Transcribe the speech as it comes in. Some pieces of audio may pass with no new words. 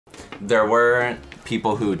there were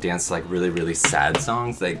people who danced like really sad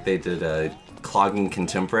songs. Like they did a clogging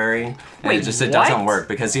contemporary, and Wait, it doesn't work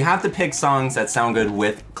because you have to pick songs that sound good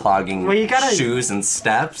with clogging shoes and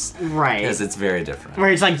steps. Right. Because it's very different.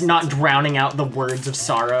 Where it's like not drowning out the words of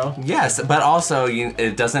sorrow. Yes, but also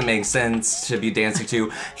it doesn't make sense to be dancing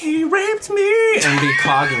to "He raped me" and be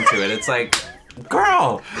clogging to it. It's like,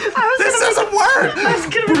 girl, this doesn't work.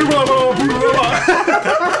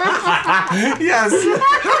 Yes.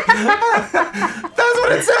 That's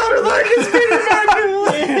what it sounded like. It's feeding back to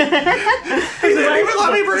me. He didn't even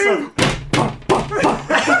let me breathe.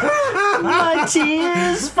 My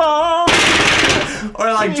tears fall.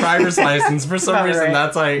 Or like driver's license. For some reason,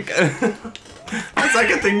 that's like... That's like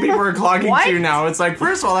a thing people are clogging to now. It's like,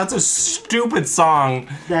 first of all, that's a stupid song.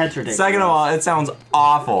 That's ridiculous. Second of all, it sounds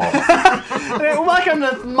awful. Welcome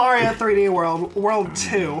to Mario 3D World, World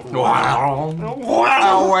 2. Wow.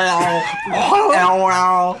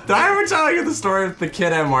 Wow. Did I ever tell you the story of the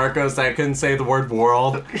kid at Marcos that couldn't say the word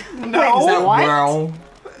world? No. Is that world?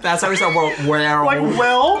 That's how we said world. Well. Like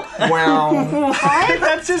Will? Well. What?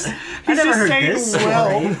 That's just, he's never just heard saying this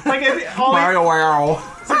Will. Like, Mario wow.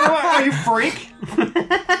 Are you freak?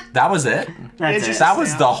 That was it? That's it. That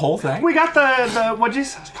was the whole thing? We got the what'd you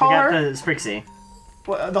call her? We got the Sprixie.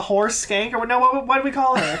 The horse skank? Or no, what did we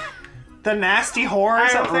call her? The nasty whore or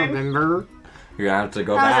something? I don't remember. You're gonna have to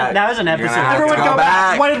go back. That was an episode. Everyone go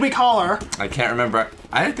back. What did we call her? I can't remember.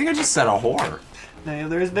 I think I just said a whore. No,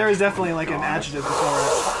 there is definitely like an adjective before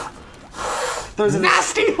it. There's a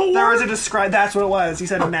nasty whore. There was a describe. That's what it was. He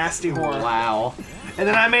said a nasty whore. Wow. And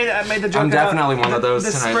then I made the joke. I'm definitely about one of those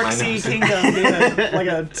the tonight. Sprixie Kingdom being like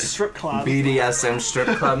a strip club. BDSM strip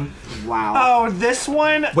club. Wow. Oh, this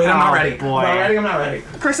one. Wait, I'm not ready. Boy. I'm not ready.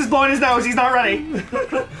 Chris is blowing his nose. He's not ready.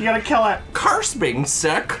 You gotta kill it. Karst being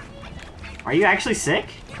sick. Are you actually sick?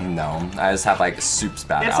 No, I just have like soups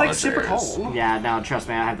bad It's allergies. like super cold. Yeah, no, trust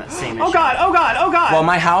me, I have that same issue. Oh god! Oh god! Oh god! Well,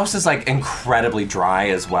 my house is like incredibly dry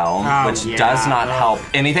as well, which yeah. does not help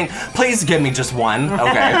anything. Please give me just one.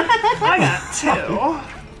 Okay. I got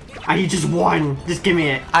two. I need just one. Just give me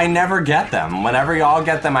it. I never get them. Whenever y'all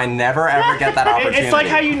get them, I never ever get that opportunity. It's like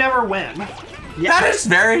how you never win. Yeah. That is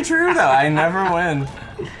very true, though. I never win.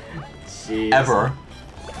 Jeez. Ever.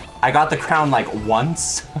 I got the crown like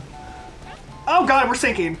once. Oh god, we're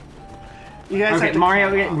sinking. You guys Okay, have to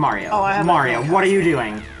Mario. Oh, I have Mario, that. what are you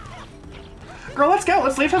doing? Girl, let's go.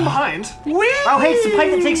 Let's leave him behind. Whee! Oh, hey, it's the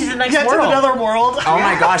pipe that takes you to the next Get to world. another world. Oh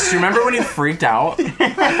my gosh, do you remember when you freaked out?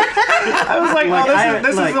 I was like, Look, oh,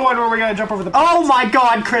 this is the one where we're gonna jump over the. Oh my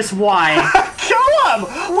god, Chris, why? Kill him!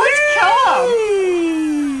 Let's kill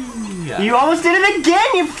him! Yeah. You almost did it again,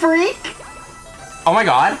 you freak! Oh my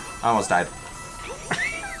god, I almost died.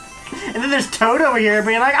 And then there's Toad over here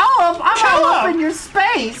being like, oh, I'm Kill all up him. in your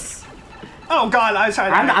space. Oh god, I was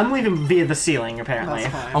trying to. I'm leaving via the ceiling, apparently.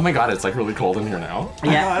 That's fine. Oh my god, it's like really cold in here now.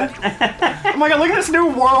 Yeah. Oh my god, look at this new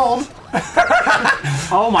world.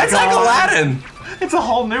 Oh my It's god. like Aladdin. It's a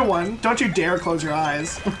whole new one. Don't you dare close your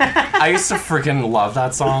eyes. I used to freaking love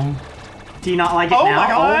that song. Do you not like it Oh now? my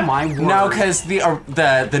god. Oh my word. No, because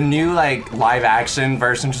the new like live action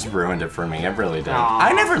version just ruined it for me. It really did. Aw.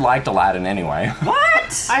 I never liked Aladdin anyway.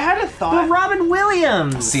 What? I had a With thought. Robin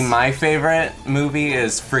Williams. See, my favorite movie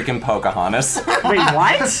is freaking Pocahontas. Wait,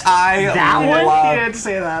 what? I That one? He love did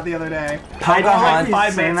say that the other day. I don't like you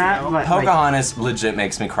 5 saying minutes that, ago. but, like, Pocahontas legit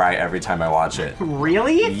makes me cry every time I watch it.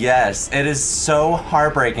 really? Yes, it is so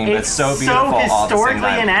heartbreaking, but so beautiful all at the same historically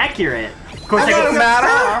time. inaccurate. Of course, It doesn't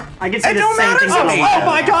matter. I can see It the don't same matter thing to about me. Aladdin. Oh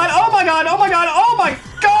my god, oh my god, oh my god, oh my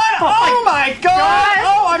god, oh my god,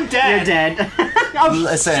 oh I'm dead. You're dead. Oh,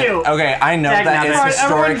 Listen, shoot. okay, I know Dag that nabbit. it's Alright,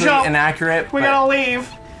 everyone historically jump. inaccurate, We but gotta leave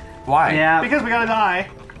why? Yeah, because we gotta die.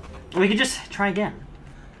 we could just try again.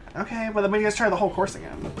 Okay, well then we just try the whole course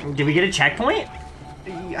again. Did we get a checkpoint?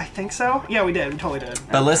 I think so. Yeah, we did. We totally did.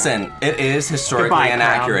 But listen, it is historically Goodbye,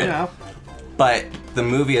 inaccurate. You know. But the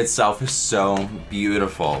movie itself is so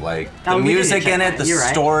beautiful. Like the Oh, we did music check in it, that. the You're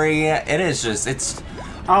right. story, it is just it's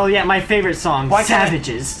Oh yeah, my favorite song. Why can't I-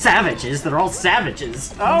 Savages. Savages. They're all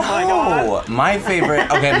savages. Oh my god. Oh, my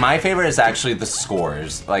favorite. Okay, my favorite is actually the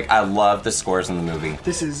scores. Like I love the scores in the movie.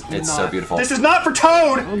 This is It's not, so beautiful. This is not for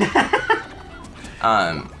Toad!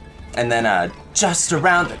 And then just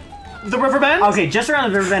around The river bend? Okay, just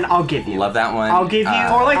around the river bend, I'll give you. love that one. I'll give you.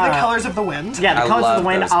 Or like the colors of the wind. Yeah, the I colors of love the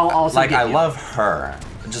wind. those. I'll also like give I you. love her.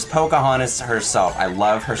 Just Pocahontas herself. I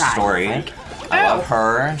love her story. freak. I Ow. love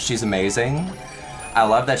her. She's amazing. I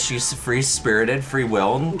love that she's free-spirited,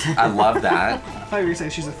 free-willed. I love that. I thought you were gonna say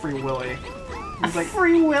she's a free willy. It's like,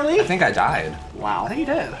 Free Willy. I think I died. Wow. I think you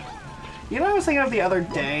did. You know what I was thinking of the other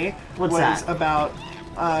day? What's was that? about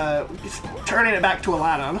turning it back to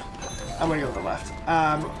Aladdin. I'm gonna go to the left.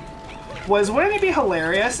 Wouldn't it be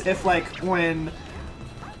hilarious if, like, when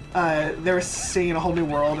they were singing A Whole New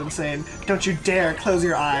World and saying, "Don't you dare close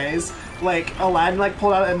your eyes," like Aladdin like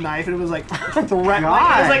pulled out a knife and it was like threat.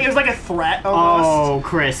 Like, it was like a threat almost. Oh,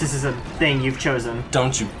 Chris, this is a thing you've chosen.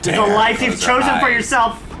 Don't you dare! It's a life you've chosen for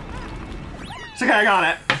yourself. It's okay, I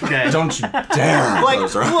got it. Okay. Don't you dare!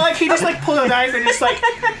 Like he just like pulled a knife and just like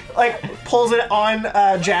pulls it on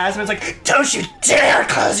Jasmine. It's like, "Don't you dare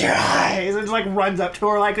close your eyes!" And just like runs up to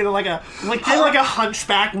her like in like a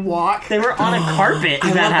hunchback walk. They were on a carpet. I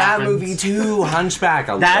love that movie too. Hunchback.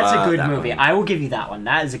 That's a good movie. I will give you that one.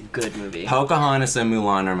 That is a good movie. Pocahontas and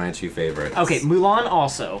Mulan are my 2 favorites. Okay, Mulan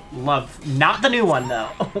also. Love. Not the new one though.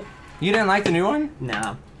 You didn't like the new one?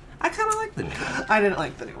 No. I kind of liked the new one. I didn't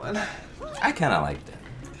like the new one. I kind of liked it.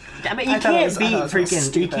 I mean, you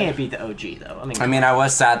can't beat the OG though. I mean, I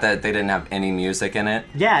was sad that they didn't have any music in it.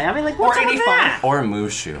 Yeah, I mean, like, what's or up any with fun. that? Or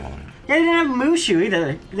Mushu. Yeah, they didn't have Mushu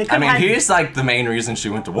either. I mean, he's like the main reason she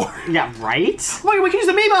went to war. Yeah, right? Wait, we can use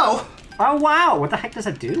the Amiibo! Oh, wow. What the heck does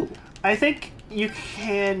that do? I think you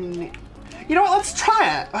can... You know what, let's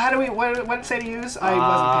try it. How do we... What did it say to use? I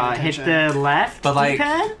wasn't paying attention. Hit the left But like,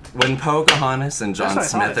 keypad? when Pocahontas and John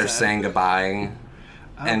Smith are saying goodbye,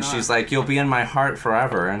 and she's like, "You'll be in my heart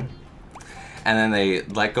forever," and then they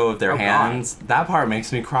let go of their hands, that part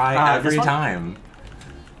makes me cry every time.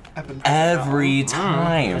 Every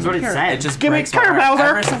time. That's what it said. It just breaks my heart.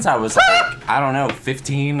 Ever since I was like, I don't know,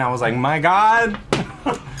 15, I was like, my God.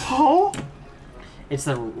 Oh? It's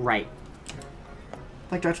the right.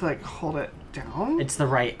 Like, do I have to, like, hold it down? It's the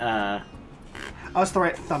right, Oh, it's the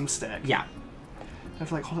right thumbstick. yeah. I have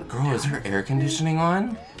to, like, hold it Girl, down. is her air conditioning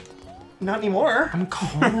on? Not anymore. I'm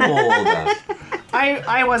cold.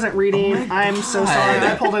 I wasn't reading. Oh my I'm so God. sorry.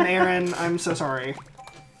 I pulled an Aaron. I'm so sorry.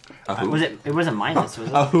 A who? It wasn't mindless, was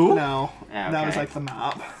it? A who? No. Yeah, That was, okay. like, the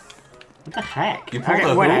map. What the heck? You pulled a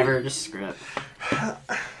who? Whatever, just screw it.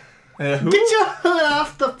 Who? Get your hood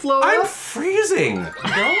off the floor. I'm freezing.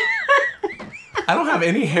 I don't have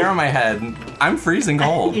any hair on my head. I'm freezing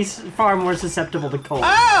cold. He's far more susceptible to cold.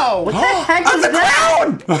 Ow! What the heck I'm is the that?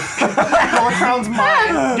 crown! The crown's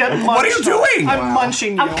mine. Get munched. What are you doing? I'm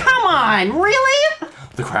munching you. Oh, come on! Really?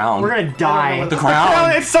 The crown. We're gonna die. The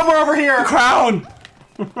crown. It's somewhere over here. The crown.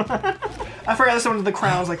 I forgot this one. The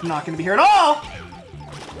crown's like not gonna be here at all.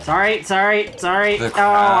 Sorry. The Oh,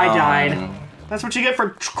 crown. I died. That's what you get for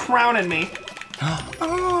crowning me.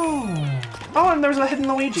 Oh. Oh, and there's a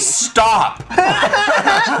hidden Luigi. Stop.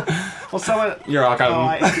 Well, someone. You're welcome. Oh,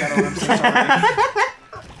 I ate the other one. I'm so sorry.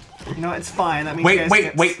 You know, it's fine. That means you guys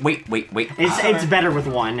Wait. It's better with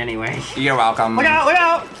one anyway. You're welcome. Look out! Look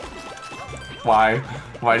out! Why?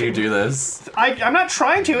 Why do you do this? I'm not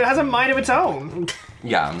trying to. It has a mind of its own.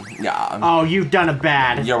 Yeah. Oh, you've done a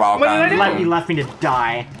bad. You're welcome. What did I do? You left me to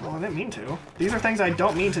die. Well, I didn't mean to. These are things I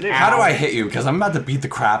don't mean to do. How do I hit you? Because I'm about to beat the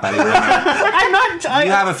crap out of you. I'm not. You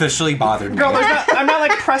have officially bothered me. Girl, I'm not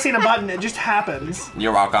like pressing a button. It just happens.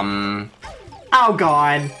 You're welcome. Oh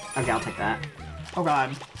god. Okay, I'll take that. Oh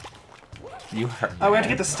god. You hurt. Oh, we have to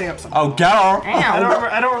get the stamps. Oh, go! Ow.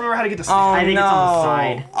 I don't remember how to get the Oh, stamps. I think no. it's on the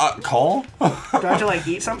side. Cole? Do I have to like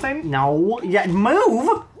eat something? No. Yeah,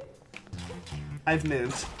 move! I've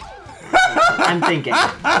moved. I'm thinking.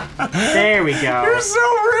 There we go. You're so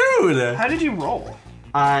rude! How did you roll?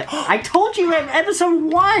 I told you in episode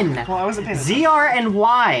 1! Well, I wasn't paying attention. ZR and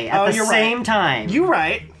Y at the you're same right. time. You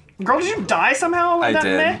right. Girl, did you die somehow with I that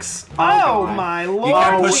did. mix? Oh, Oh, God. my lord. You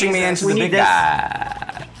kept pushing me Jesus. into We the need big this.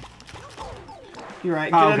 guy. You're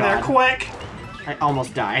right. Get Oh, in there God. quick. I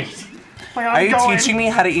almost died. Oh my God, Are I'm you going. teaching me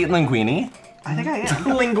how to eat linguine? I think I am.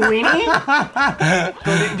 Linguini?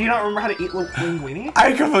 Girl, do you not remember how to eat linguine?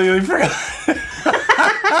 I completely forgot.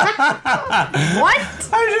 What?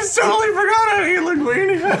 I just totally forgot how to eat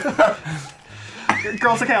linguine.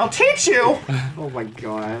 Girl's okay, I'll teach you. Oh my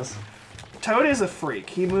gosh. Toad is a freak.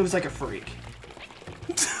 He moves like a freak.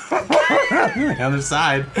 The other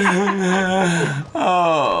side.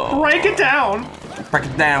 Oh. Break it down. Break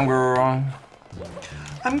it down, girl.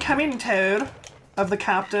 I'm coming, Toad, of the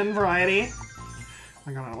captain variety. Oh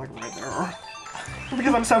my god, I'm like right there.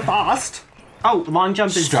 Because I'm so fast. Oh, long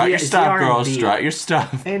jump is Strut your stuff, ZR and girl. B. Strut your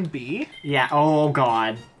stuff. And B. Yeah, oh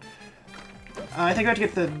god. I think I have to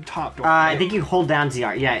get the top door. I think you hold down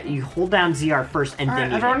ZR. Yeah, you hold down ZR first and Alright,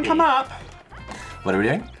 then you everyone hit come B. up. What are we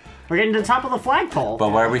doing? We're getting to the top of the flagpole.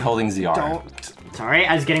 But why are we holding ZR? Don't. Sorry,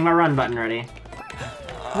 I was getting my run button ready.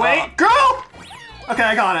 Wait, girl! Okay,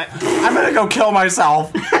 I got it. I'm gonna go kill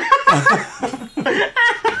myself. This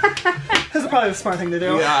is probably the smart thing to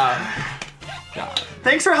do. Yeah.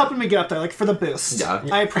 Thanks for helping me get up there, like for the boost. Yeah.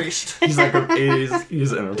 I appreciate. He's like,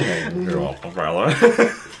 he's entertaining. You're welcome, brother.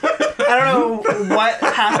 don't know what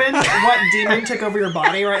happened, what demon took over your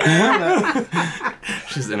body right now. But...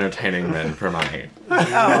 She's entertaining men for money. Oh,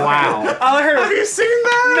 wow. All I heard was... Have you seen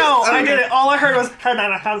that? No, I didn't. All I heard was...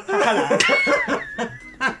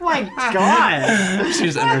 Oh my god.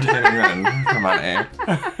 She's entertaining men for money.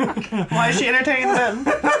 Why is she entertaining them?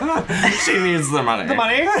 She needs the money. The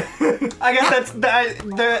money? I guess that's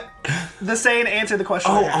the saying answered the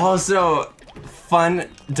question. Oh, also, fun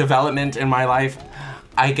development in my life.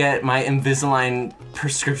 I get my Invisalign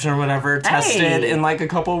prescription or whatever tested in like a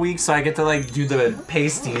couple weeks, so I get to like do the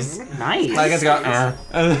pasties. Nice. I get to go,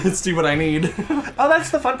 let's do what I need. Oh,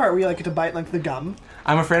 that's the fun part where you like get to bite like the gum.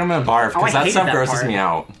 I'm afraid I'm gonna barf because that stuff grosses me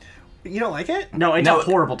out. You don't like it? No, it's a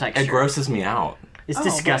horrible texture. It grosses me out. It's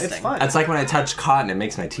disgusting. It's fun. It's like when I touch cotton, it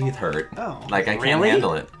makes my teeth hurt. Oh. Like I can't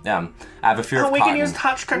handle it. Yeah. I have a fear of cotton. We can use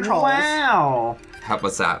touch controls. Wow.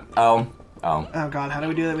 What's that? Oh. Oh god, how do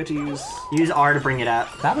we do that? We have to use R to bring it up.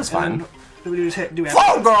 That was fun. We just hit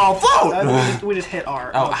float, girl, float! we just hit R.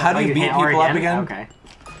 Oh, how do you beat people up again? Okay.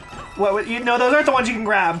 What? No, those aren't the ones you can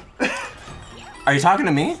grab. Are you talking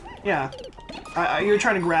to me? Yeah. You're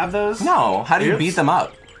trying to grab those? No. How do you beat them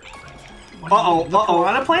up? The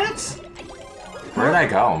piranha plants? Where'd I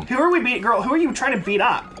go? Who are we beating, girl? Who are you trying to beat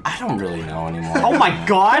up? I don't really know anymore. Oh my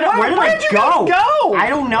god! Where did I go? I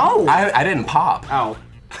don't know. I didn't pop. Oh.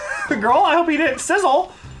 Girl, I hope you didn't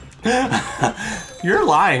sizzle. You're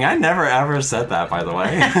lying. I never ever said that, by the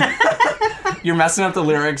way. You're messing up the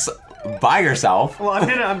lyrics by yourself. Well, I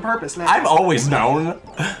did it on purpose now. I've always known.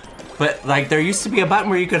 But, like, there used to be a button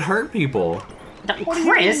where you could hurt people. What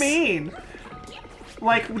do you mean?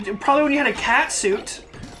 Like, probably when you had a cat suit.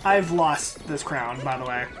 I've lost this crown, by the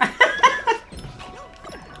way.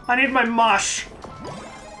 I need my mush.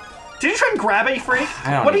 Did you try and grab it, you freak?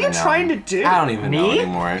 What are you trying to do? I don't even know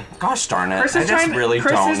anymore. Gosh darn it. Chris is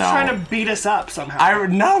trying to beat us up somehow.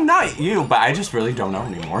 No, not you, but I just really don't know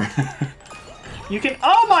anymore. You can.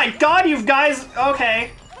 Oh my god, you guys. Okay.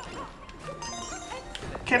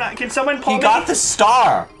 Can someone pull me? He got the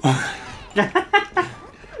star.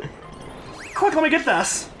 Quick, let me get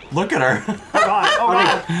this. Look at her. Oh god. Oh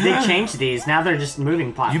god. They changed these. Now they're just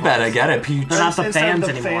moving platforms. You better get it, Peach. They're not the fans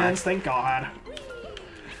anymore. Fans, thank god.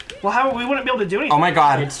 Well, we wouldn't be able to do anything. Oh my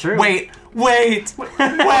god. It's true. Wait. We're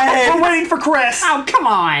waiting for Chris. Oh, come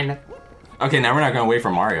on. Okay, now we're not gonna wait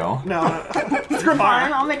for Mario. No.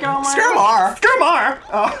 Skirmar. I'll make it Omar.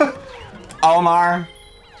 Skirmar. Omar.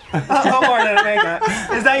 Omar didn't make it.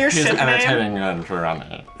 Is that your ship name? Entertaining for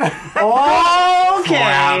running.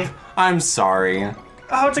 Okay. I'm sorry.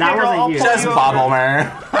 Oh, it's okay, girl. I'll pull Just you bubble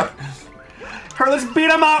man. Her, let's beat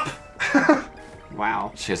him up.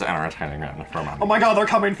 Wow. She's entertaining for running. Oh my god, they're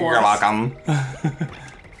coming for us. You're welcome.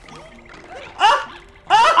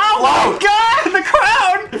 Oh my god, the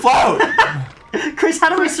crown! Float! Chris, how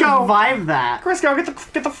do we survive that? Chris, go get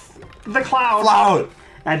the cloud. Float!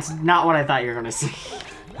 That's not what I thought you were gonna say.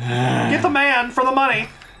 Get the man for the money.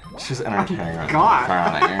 She's entertaining. God.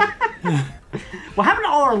 What happened to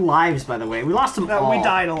all our lives, by the way? We lost them all. We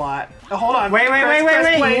died a lot. Oh, hold on. Wait.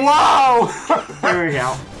 Whoa! There we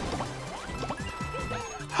go.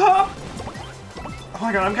 Oh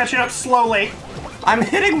my god, I'm catching up slowly. I'm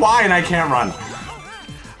hitting Y and I can't run.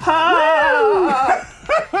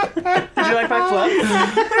 Did you like my flip?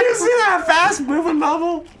 Did you see that fast moving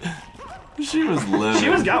bubble? She was living. She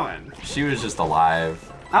was going. She was just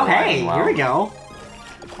alive. Oh, hey, here we go.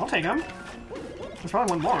 I'll take them. There's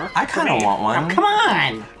probably one more. I kind of want one. Oh, come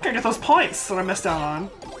on. Gotta get those points that I missed out on.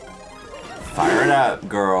 Fire it up,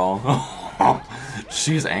 girl.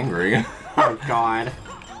 She's angry. Oh, God.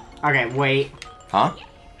 Okay, wait. Huh?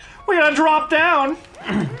 We gotta drop down.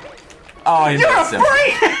 Oh, you're a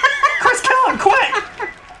freak! Chris, kill him, quick!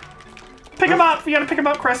 Pick him up. You gotta pick him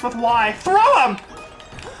up, Chris, with Y. Throw him!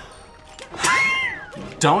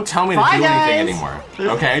 Don't tell me to do anything anymore.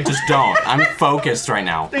 Okay, just don't. I'm focused right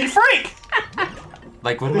now. You freak!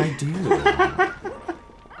 Like, what do I do?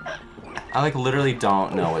 I like literally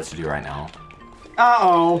don't know what to do right now.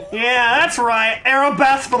 Uh-oh. Yeah, that's right.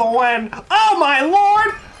 Arabeth for the win. Oh my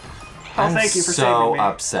lord! Oh, thank you for saving me. I'm so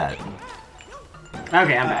upset.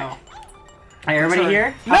 Okay, I'm back. Hey, everybody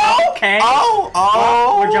here? No! Okay.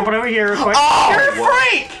 Oh! We're jumping over here real quick. Oh! You're a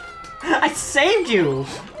freak! I saved you!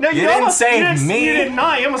 No, you didn't save me! You did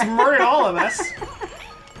not. You almost murdered all of us.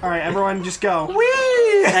 Alright, everyone, just go.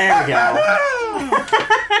 Whee! There we go.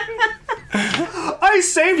 I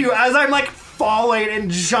saved you as I'm like falling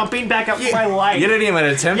and jumping back up to my life. You didn't even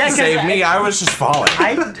attempt to save me. I was just falling.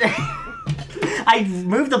 I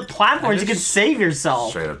moved the platform so you could save yourself.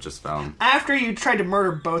 Straight up just fell. After you tried to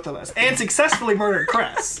murder both of us and successfully murdered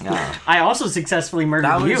Chris. Yeah. I also successfully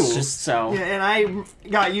murdered you, just... so... Yeah, and I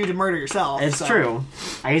got you to murder yourself. It's true.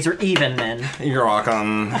 I guess we're even then. You're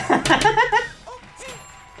welcome.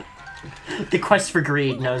 The quest for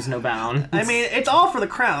greed knows no bounds. I mean, it's all for the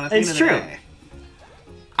crown at the end of the day.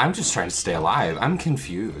 I'm just trying to stay alive. I'm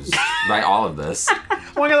confused by all of this.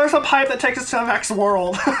 Oh my god, there's a pipe that takes us to the next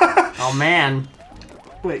world. Oh man.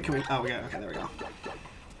 Wait, can we... Oh, yeah, okay, there we go.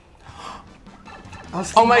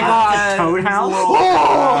 Oh my god! Toad house?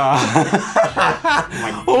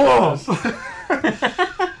 Oh!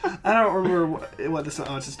 I don't remember what this...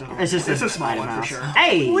 Oh, it's just a... It's a small one for sure.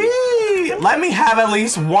 Hey! Whee! Let me have at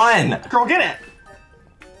least one! Girl, get it!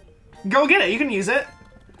 Go get it, you can use it.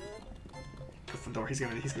 That's the door, he's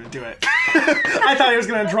gonna do it. I thought he was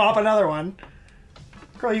gonna drop another one.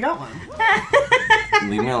 Girl, you got one.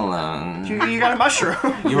 Leave me alone. You got a mushroom.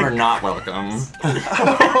 You are not welcome.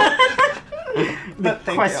 The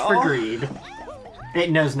quest for greed.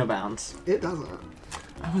 It knows no bounds. It doesn't.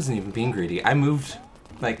 I wasn't even being greedy. I moved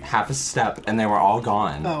like half a step and they were all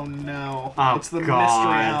gone. Oh no. Oh, it's the God.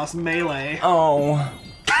 mystery house melee. Oh.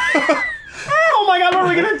 Oh my god, what are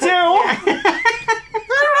we gonna do? I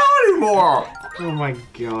don't know anymore. Oh my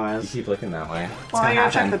gosh. Keep looking that way. It's Well, gonna I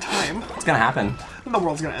gotta happen. check the time. It's gonna happen. The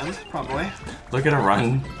world's gonna end, probably. Look at her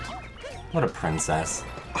run. What a princess.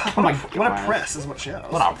 Oh my god. What a press is what she has.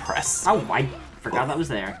 What a press. Oh, I forgot that was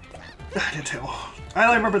there. I did too. I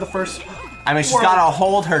only remember the first... I mean, she's gotta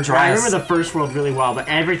hold her dress. I remember the first world really well, but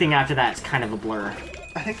everything after that is kind of a blur.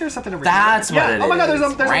 I think there's something over That's here. what it is. Oh my god, there's a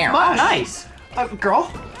mush. Nice! Girl,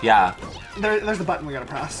 Yeah. there's the button we gotta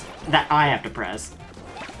press. That I have to press.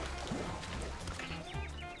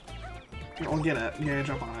 We'll get it. You gotta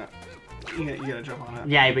jump on it. You gotta jump on it.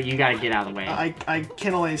 Yeah, but you gotta get out of the way. I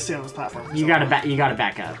can only stay on this platform. You gotta back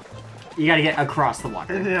up. You gotta get across the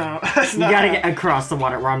water. No, You gotta get across the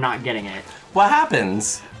water where I'm not getting it. What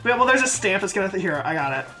happens? Yeah, well, there's a stamp that's gonna... Here, I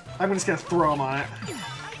got it. I'm just gonna throw him on it.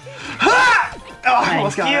 Ha! Oh, I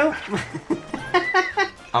almost got it.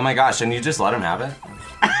 Oh my gosh, and you just let him have it?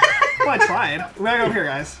 Well, I tried. We gotta go up here,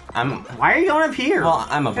 guys. Why are you going up here? Well,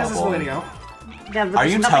 I'm a Because this is the way to bubble. go. Yeah, but Are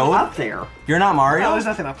there's you nothing Toad? up there. You're not Mario? No, there's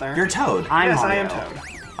nothing up there. You're Toad. I'm yes, Mario. I am Toad.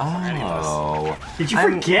 Oh. Did you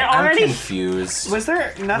forget already? I'm confused. Was there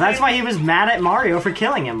nothing? That's why he was mad at Mario for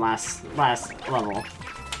killing him last level.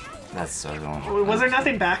 That's so dumb. Was there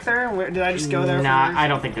nothing back there? Did I just go there? Nah, for I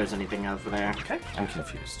don't think there's anything over there. Okay. I'm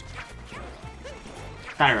confused.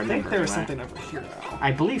 I I remember. think there was anyway. something over here, though.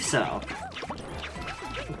 I believe so.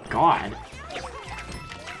 God.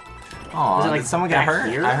 Aw, Was it, like, did someone get back hurt?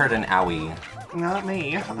 here? I heard an owie. Not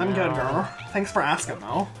me. I'm good, girl. Thanks for asking,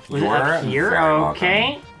 though. Was it You're up here? very welcome.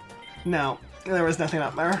 Okay. No, there was nothing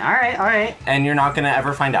up there. Alright, alright. And you're not gonna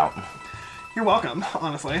ever find out. You're welcome,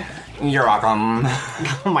 honestly. You're welcome.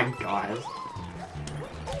 Oh my god.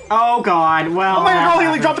 Oh god, well... Oh my god,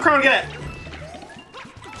 girl, drop the crown and get it!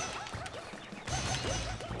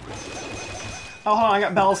 Oh, hold on, I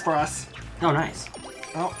got bells for us. Oh, nice.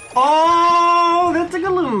 Oh, Oh, that's a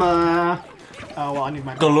Galumba. oh well, I need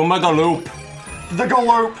my... Galuma Galoop. The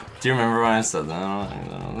galoop! Do you remember when I said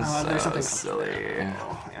that? There's So something silly.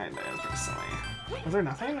 Oh, yeah, I know, it's pretty silly. Was there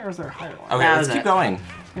nothing, or was there a higher one? Okay, That let's was keep it. going.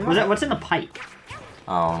 What's in the pipe?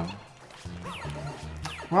 Oh.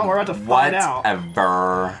 Well, we're about to find out.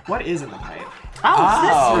 Whatever. What is in the pipe? Oh,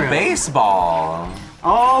 it's Oh, this room. baseball.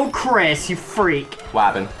 Oh, Chris, you freak. What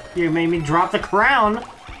happened? You made me drop the crown.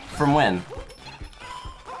 From when?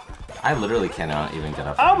 I literally cannot even get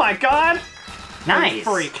up. Oh my god! Nice.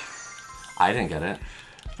 Freak. I didn't get it.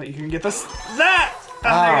 But you can get this... That! Oh,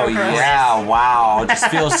 there you go, Chris. yeah, wow. It just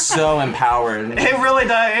feels so empowered. It really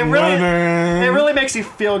does. It really makes you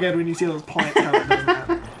feel good when you see those points coming, doesn't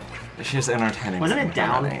it? It's just entertaining. Wasn't it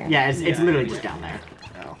down? Yeah, it's literally just down there.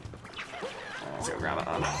 No. Let's go grab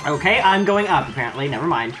it. Okay, I'm going up, apparently. Never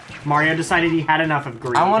mind. Mario decided he had enough of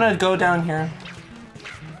greed. I want to go down here.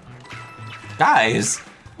 Guys,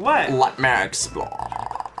 What? let me explore.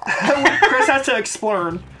 Chris has to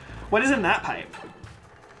explore. What is in that pipe?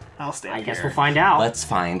 I'll stay up I guess here. we'll find out. Let's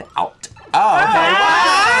find out. Oh, okay.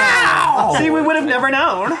 Wow! See, we would have never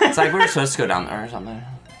known. It's like we were supposed to go down there or something.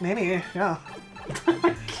 Maybe, yeah.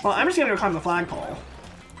 Well, I'm just gonna go climb the flagpole.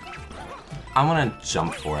 I want to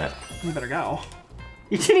jump for it. You better go.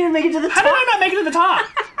 You didn't even make it to the How did I top. not make it to the top?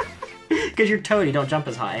 Because you're Toad, you don't jump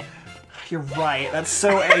as high. You're right. That's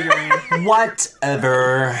so aggravating.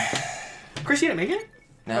 Whatever. Chris, you didn't make it?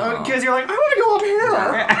 No. Because you're like, I want to go up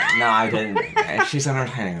here. No, I didn't. She's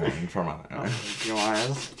entertaining me for a moment.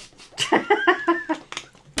 Yours.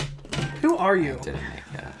 Who are you? Didn't make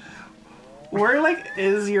it. Where, like,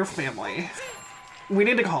 is your family? We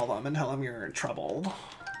need to call them and tell them you're troubled.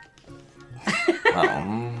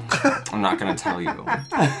 Well, I'm not gonna tell you.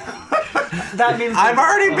 That means I've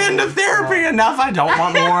already been to therapy enough. I don't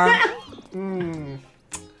want more.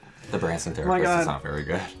 The Branson therapist is not very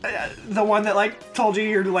good. The one that, like, told you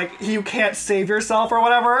you're, like, you can't save yourself or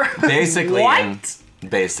whatever? Basically. What?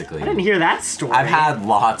 Basically. I didn't hear that story. I've had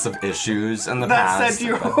lots of issues in the past. That said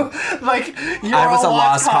you, like, you're I was a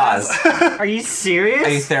lost cause. Are you serious?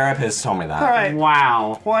 A therapist told me that. All right.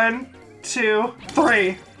 Wow. 1, 2,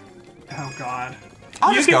 3. Oh, God.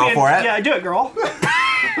 I'll just go for it. Yeah, do it, girl.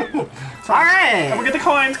 All right. We'll get the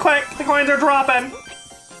coins, quick. The coins are dropping.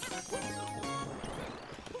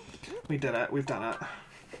 We did it. We've done it.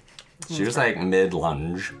 She was like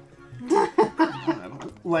mid-lunge.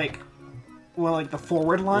 Like, well, like the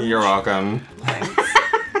forward lunge? You're welcome.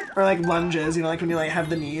 Or like lunges, you know, like when you like have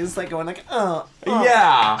the knees like going like, Yeah.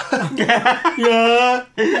 Yeah.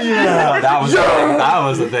 That was the thing. That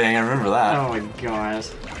was the thing. I remember that. Oh my gosh.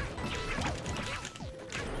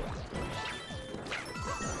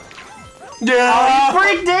 Yeah.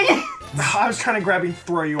 Freak dang it! I was trying to grab you and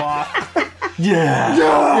throw you off.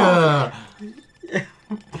 Yeah.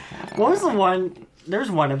 What was the one?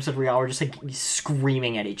 There's one episode where y'all were just like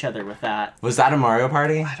screaming at each other with that. Was that a Mario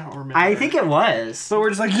Party? I don't remember. I think it was. So we're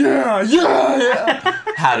just like, yeah.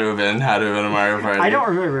 Had to have been a Mario Party. I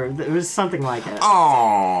don't remember. It was something like it.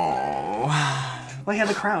 Oh. Well, he had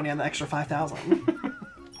the crown. He had the extra 5,000.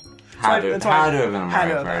 Had to have been a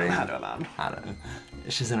Mario Party. Had to have been. Had to.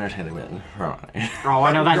 She's entertainment. Oh,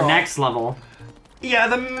 I know that Girl. next level. Yeah,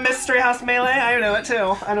 the Mystery House Melee. I know it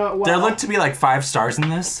too. I know it well. There look to be like 5 stars in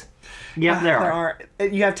this. Yep, there are.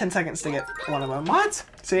 You have 10 seconds to get one of them. What?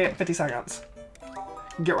 So you have 50 seconds.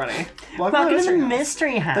 Get ready. Welcome to the House.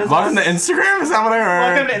 mystery house. Welcome to Instagram? Is that what I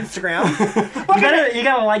heard? Welcome to Instagram. You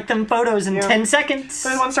gotta like them photos in 10 seconds.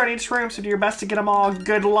 There's 1 star in each room, so do your best to get them all.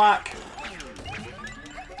 Good luck.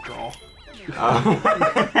 Girl.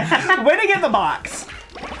 Way to get the box.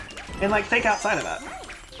 And like think outside of it.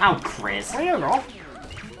 Oh, Chris. There you go, girl.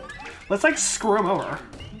 Let's like screw him over.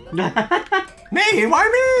 Me?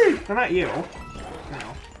 Why me? They're not you. No.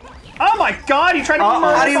 Oh my god, you tried to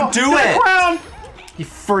murder How do you do it? Crown. You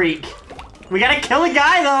freak. We gotta kill a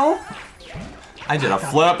guy, though. I did a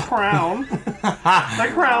flip. Crown. The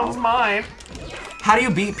crown's mine. How do you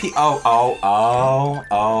beat Oh,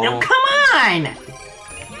 come on!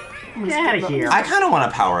 Get out of here. I kind of want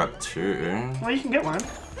to power up too. Well, you can get one.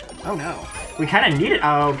 Oh no. We kind of need it.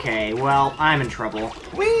 Okay, well, I'm in trouble.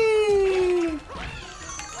 Whee!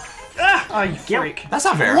 Ah! Oh, you freak. That's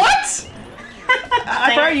not fair. What?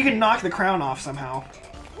 I thought you could knock the crown off somehow.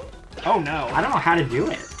 Oh no. I don't know how to do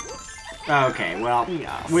it. Okay, well,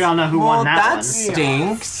 Yes. we all know who won that one.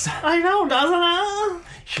 Stinks. I know, doesn't it?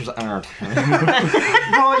 She was entertaining.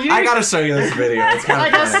 Well, I gotta show you this video. It's kind I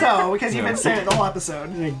of guess funny. so, because you've been saying it the whole episode.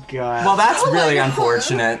 Oh my god. Well, that's really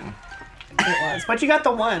unfortunate. It was, but you got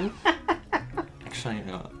the one. Actually,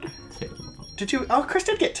 Did you? Oh, Chris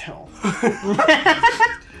did get 2.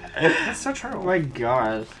 That's so true. Oh my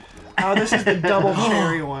god. Oh, this is the double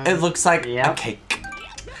cherry one. it looks like a Yep. cake.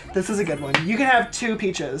 This is a good one. You can have 2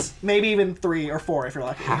 peaches, maybe even 3 or 4 if you're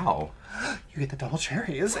lucky. How? You get the double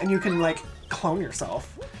cherries, and you can like clone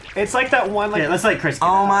yourself. It's like that one like. Yeah, let's let Chris get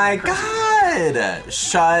Oh it. my god!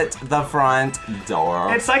 Shut the front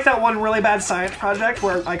door. It's like that one really bad science project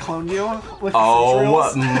where I cloned you with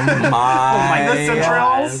Oh centrioles. my The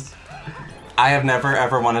centrioles. I have never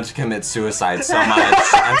ever wanted to commit suicide so much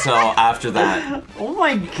until after that. Oh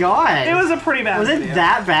my god. It was a pretty bad Was it video.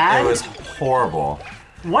 that bad? It was horrible.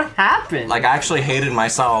 What happened? Like, I actually hated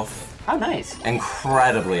myself Oh, nice.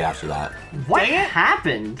 incredibly after that. What Dang it.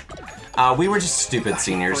 happened? We were just stupid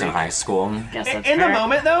seniors in high school. Guess that's In the fair.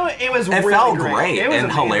 moment, though, it was It really felt great It was and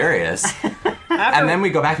amazing. hilarious. After, And then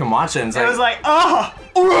we go back and watch it and it's it like, was like, oh,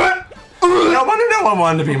 no one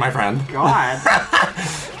wanted to be my friend. God.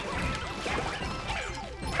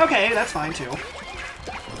 okay, that's fine too.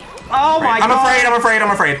 Oh my I'm god.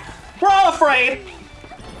 afraid. We're all afraid.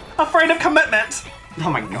 Afraid of commitment. Oh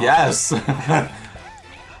my god. Yes. Woohoo!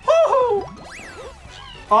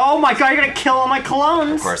 Oh my god, you're gonna kill all my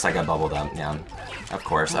clones. Of course, I got bubbled up. Yeah. Of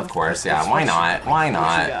course. Yeah. Why not? Why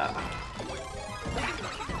not? Yeah.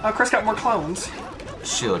 Oh, Chris got more clones.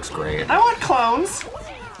 She looks great. I want clones.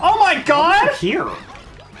 Oh my god! Here.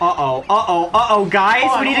 Uh-oh, guys,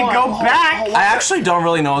 Hold on, we need to hold go on, hold on, back. hold on. I actually don't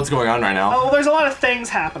really know what's going on right now. Oh, there's a lot of things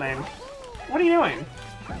happening. What are you doing?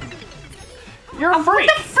 You're a freak.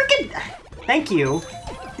 What the freaking... Thank you.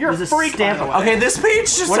 You're a freak, by the way. Okay, this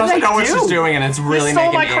Peach just doesn't know what she's doing, and it's really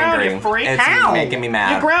making me angry. You freak. It's How? making me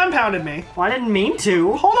mad. You ground pounded me. Well, I didn't mean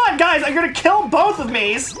to. Hold on, guys. I'm gonna kill both of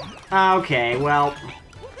me's. Okay, well.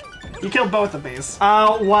 You killed both of me's.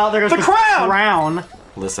 Oh, well, there goes the crown. Crown.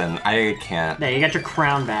 Listen, I can't. There, you got your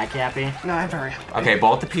crown back, Yappy. No, I'm very happy. Okay,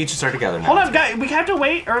 both the Peaches are together now. Hold on, guys. We have to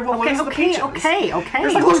wait, or we'll lose the Peaches. Okay.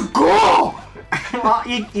 There's like, let's go! Well,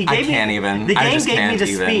 you gave I me, can't even. The I game just gave me can't the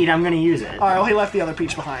even. speed. I'm gonna use it. All right. Well, he left the other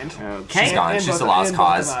Peach behind. Okay. She's gone. And She's both- a lost and both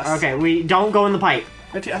of cause. us. Okay, we don't go in the pipe.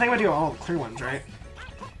 I think we do all clear ones, right?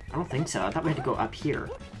 I don't think so. I thought we had to go up here.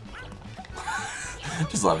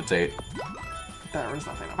 Just levitate. There was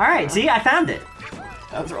nothing. All right, see, I found it.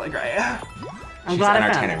 That was really great. I'm She's glad I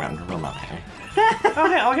entertaining found around her money.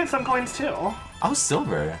 Okay, I'll get some coins too. Oh,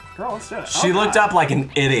 silver. Girl, let's do it. She Oh, looked God. up like an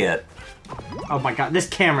idiot. it. Oh my god, this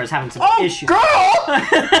camera is having some Oh, issues. girl!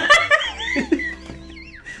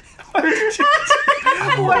 What did you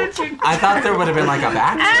do? What did you do? I thought there would have been like a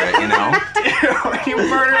back to it, you know? You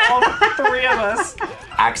murdered all three of us.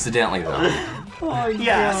 Accidentally though. Oh,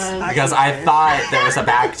 Yes. God. Because I thought there was a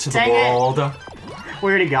back to the Dang it. world. We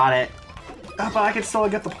already got it. But I can still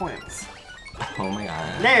get the points. Oh my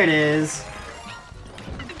god. There it is.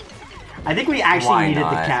 I think we actually Why needed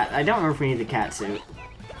not? the cat. I don't know if we need the cat suit.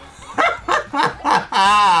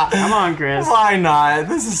 Come on, Chris. Why not?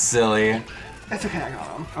 This is silly. It's okay, I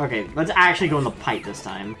got them. Okay, let's actually go in the pipe this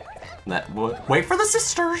time. Wait for the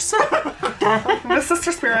sisters. The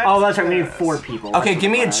sister spirit. Oh, that's right. We need 4 people. Okay, That's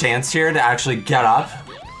give me a what chance here to actually get up.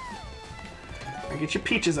 Get your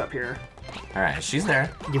peaches up here. Alright, she's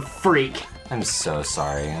there. You freak. I'm so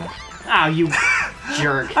sorry. Oh, you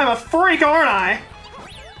jerk. I'm a freak, aren't I?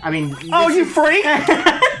 I mean, Oh, this you is- freak!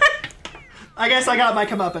 I guess I got my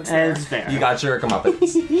comeuppance there. It's fair. You got your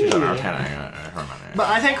comeuppance. But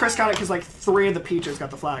I think Chris got it because like 3 of the peaches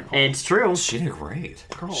got the flagpole. It's true. She did great.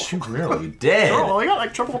 Girl. She really did. Girl, we got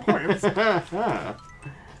like triple points.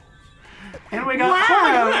 And we got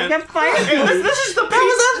Wow, oh you got 5 this is the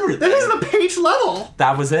peach. This is the peach level.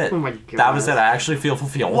 That was it. Oh my god. That was it. I actually feel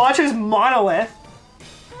fulfilled. Watch his monolith.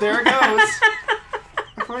 There it goes.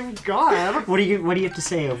 Oh my god. What do you have to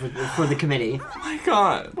say for the committee? Oh my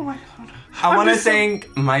god. Oh my god. I want to just so-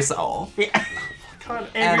 thank myself. God,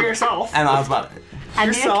 and yourself. And that's about it. And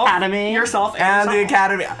Yourself, the academy. Yourself And the yourself.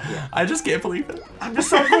 academy. I just can't believe it. I'm just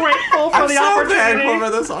so grateful for I'm the so opportunity. thankful for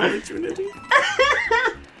this opportunity.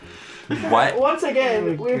 What? Once again,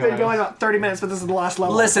 Oh, we've been gosh. going about 30 minutes, but this is the last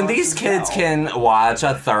level. Listen, so these it's kids now. can watch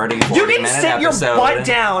a 30, 40 You can minute sit your episode. butt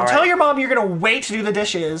down. All right. Tell your mom you're gonna wait to do the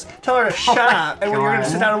dishes. Tell her to shut up, and we're gonna God.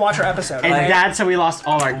 sit down and watch our episode. And okay? that's how we lost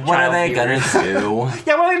all our What are child they gonna viewers. do?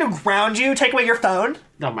 Yeah, what are they gonna ground you? Take away your phone?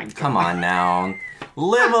 Oh my god. Come on now.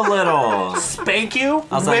 Live a little. Spank you?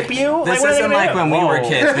 I was Whip like, you? This what are they isn't gonna like do? when we were Whoa.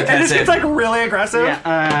 kids And because this gets like really aggressive.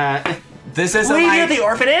 Yeah, this isn't Leave you like at the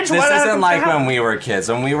orphanage? this What isn't happened like to when that? we were kids.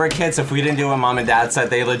 When we were kids, if we didn't do what mom and dad said,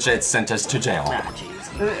 they legit sent us to jail.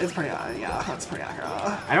 jeez. It's pretty, yeah, that's pretty accurate.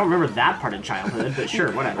 I don't remember that part of childhood, but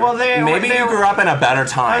sure, whatever. Well, they Maybe they, you grew up in a better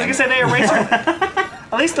time. I was gonna say they erase your.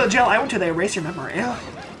 At least the jail I went to, they erase your memory.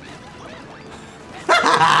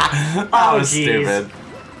 That was jeez. stupid.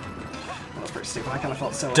 That was pretty stupid. I kind of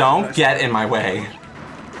felt so. Don't embarrassed. get in my way.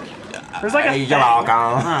 There's like a You're thing.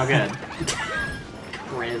 welcome. Oh, good.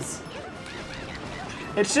 Chris.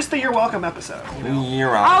 It's just the You're Welcome episode.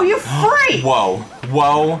 You're welcome. Oh, you freak! Whoa.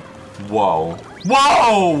 Whoa. Whoa.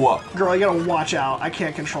 Whoa! Girl, you gotta watch out. I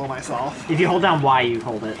can't control myself. If you hold down Y, you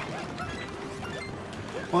hold it.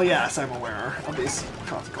 Well, yes, I'm aware of these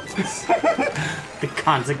consequences. The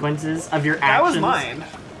consequences of your That was actions. mine.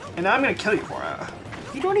 And now I'm gonna kill you for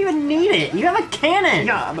it. You don't even need it. You have a cannon.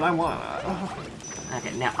 Yeah, but I want it.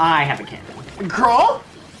 Okay, now I have a cannon. Girl?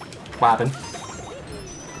 What happened?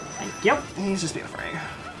 Thank you. He's just being afraid.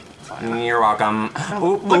 It's fine. You're welcome.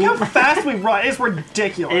 Ooh, Look how ooh. fast we run. It's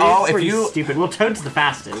ridiculous. It is Oh, if pretty you- stupid. Well, Toad's the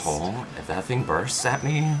fastest. Cole, if that thing bursts at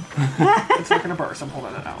me, It's not gonna burst. I'm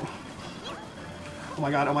holding it out. Oh my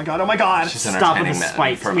god, oh my god, oh my god! She's Stop with the entertaining men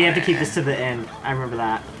spikes. for We have to my- keep this to the end. I remember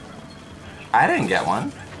that. I didn't get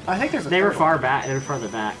one. I think there's a They were third far back. They were farther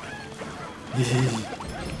back. one.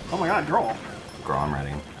 Oh my god, girl. Girl, I'm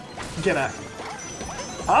ready. Get it.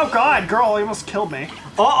 Oh god, girl, you almost killed me.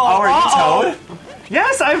 Oh, Oh, are you Toad?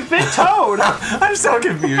 Yes, I've been Toad! I'm so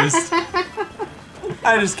confused.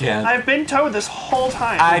 I just can't. I've been Toad this whole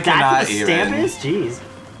time. I That's cannot what the stamp even. is? Jeez.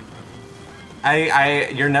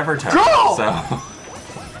 You're never Toad. Girl! So.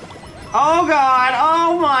 Oh god!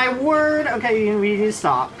 Oh my word! Okay, we need to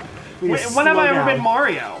stop. We need to When have slow I ever down. been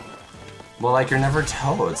Mario? Well, like, you're never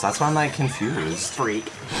Toads. That's why I'm, like, confused.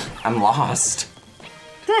 Freak. I'm lost.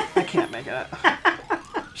 I can't make it.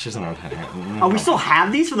 She's an entertainer. Oh, we still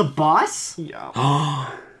have these for the boss? Yeah.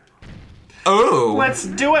 Oh! Let's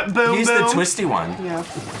do it, Boom Use Boom. the twisty one. Yeah,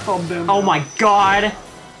 it's called Boom Boom. Oh my god.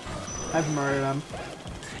 I've murdered him.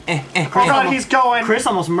 Oh God, he's going. Chris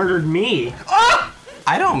almost murdered me. Ah!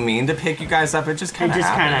 I don't mean to pick you guys up, it just kind of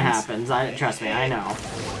happens. Trust me, I know.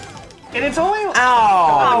 And it's only.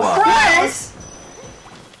 Oh! Chris!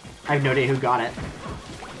 I have no idea who got it.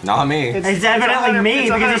 Not me. It's evidently me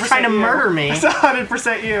because he's trying to murder me. It's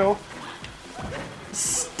 100% you.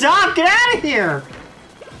 Stop! Get out of here!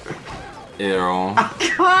 Ew. Oh,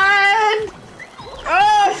 God!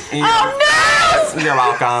 Oh no! You're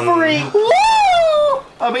welcome. Freak! Woo! Oh,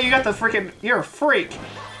 but you got the freaking. You're a freak.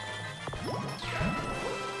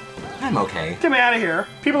 I'm okay. Get me out of here.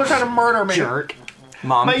 People are trying to murder me. Jerk.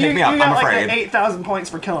 Mom, But pick me up. you got I'm like afraid. 8,000 points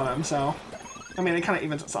for killing him, so. I mean, it kind of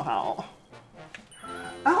evens itself out.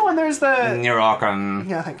 Oh, and there's the. You're welcome.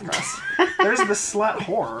 Yeah, thank you, Chris. There's the slut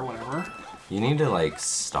whore or whatever. You need to like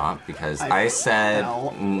stop because I said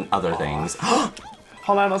other things.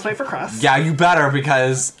 Hold on, let's wait for Chris. Yeah, you better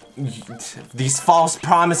because these false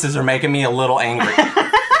promises are making me a little angry.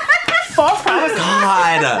 False promises.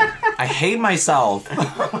 God, I hate myself.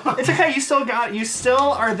 It's okay. You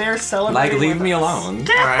still are there celebrating. Like, leave with me us. alone.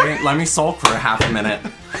 All right, let me sulk for half a minute.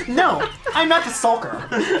 No, I'm not the sulker.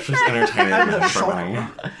 She's entertaining I'm the me for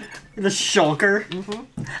shulker. me. The shulker.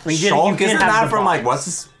 Mm-hmm. Shulk, isn't that from like what's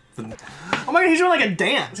this? Oh my god, he's doing like a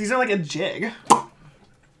dance. He's doing like a jig.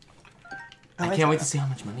 I can't wait to see how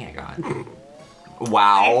much money I got.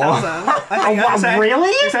 Wow. 8,000. Really?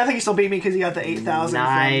 I think you still beat me because you got the 8,000.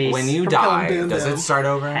 Nice. When you from die, killing Boom does Boom. it start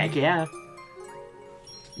over? Heck yeah.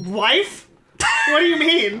 Wife? What do you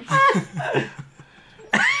mean?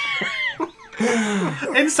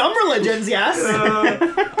 In some religions, yes.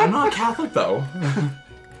 I'm not Catholic though.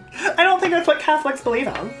 I don't think that's what Catholics believe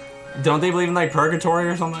in. Don't they believe in like purgatory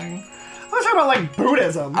or something? I was talking about like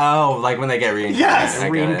Buddhism. Oh, like when they get reincarnated. Yes! I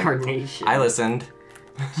get it. Reincarnation. I listened.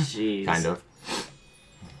 Jeez. Kind of.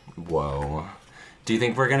 Whoa. Do you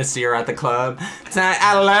think we're gonna see her at the club tonight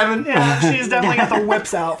at 11? Yeah, she's definitely got the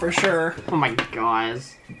whips out for sure. Oh my god.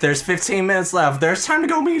 There's 15 minutes left. There's time to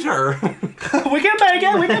go meet her. We can make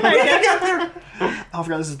it. We can make it. Oh, I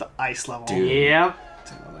forgot this is the ice level. Dude. Yep.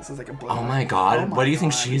 This is like a blue. Oh my god. Oh my what do you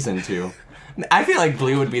think God. she's into? I feel like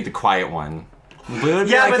Blue would be the quiet one. Blue would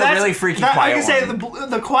be Yeah, like but the that's really freaky that, quiet I can one. say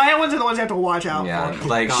the quiet ones are the ones you have to watch out Yeah, for.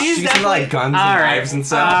 like She's she's into definitely- like guns and Alright. knives and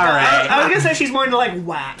stuff. Alright. I was gonna say she's more into like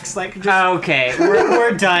wax, like just Okay,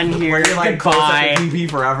 we're done here. Where you're like close up Goodbye. to PP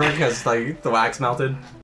forever because like the wax melted.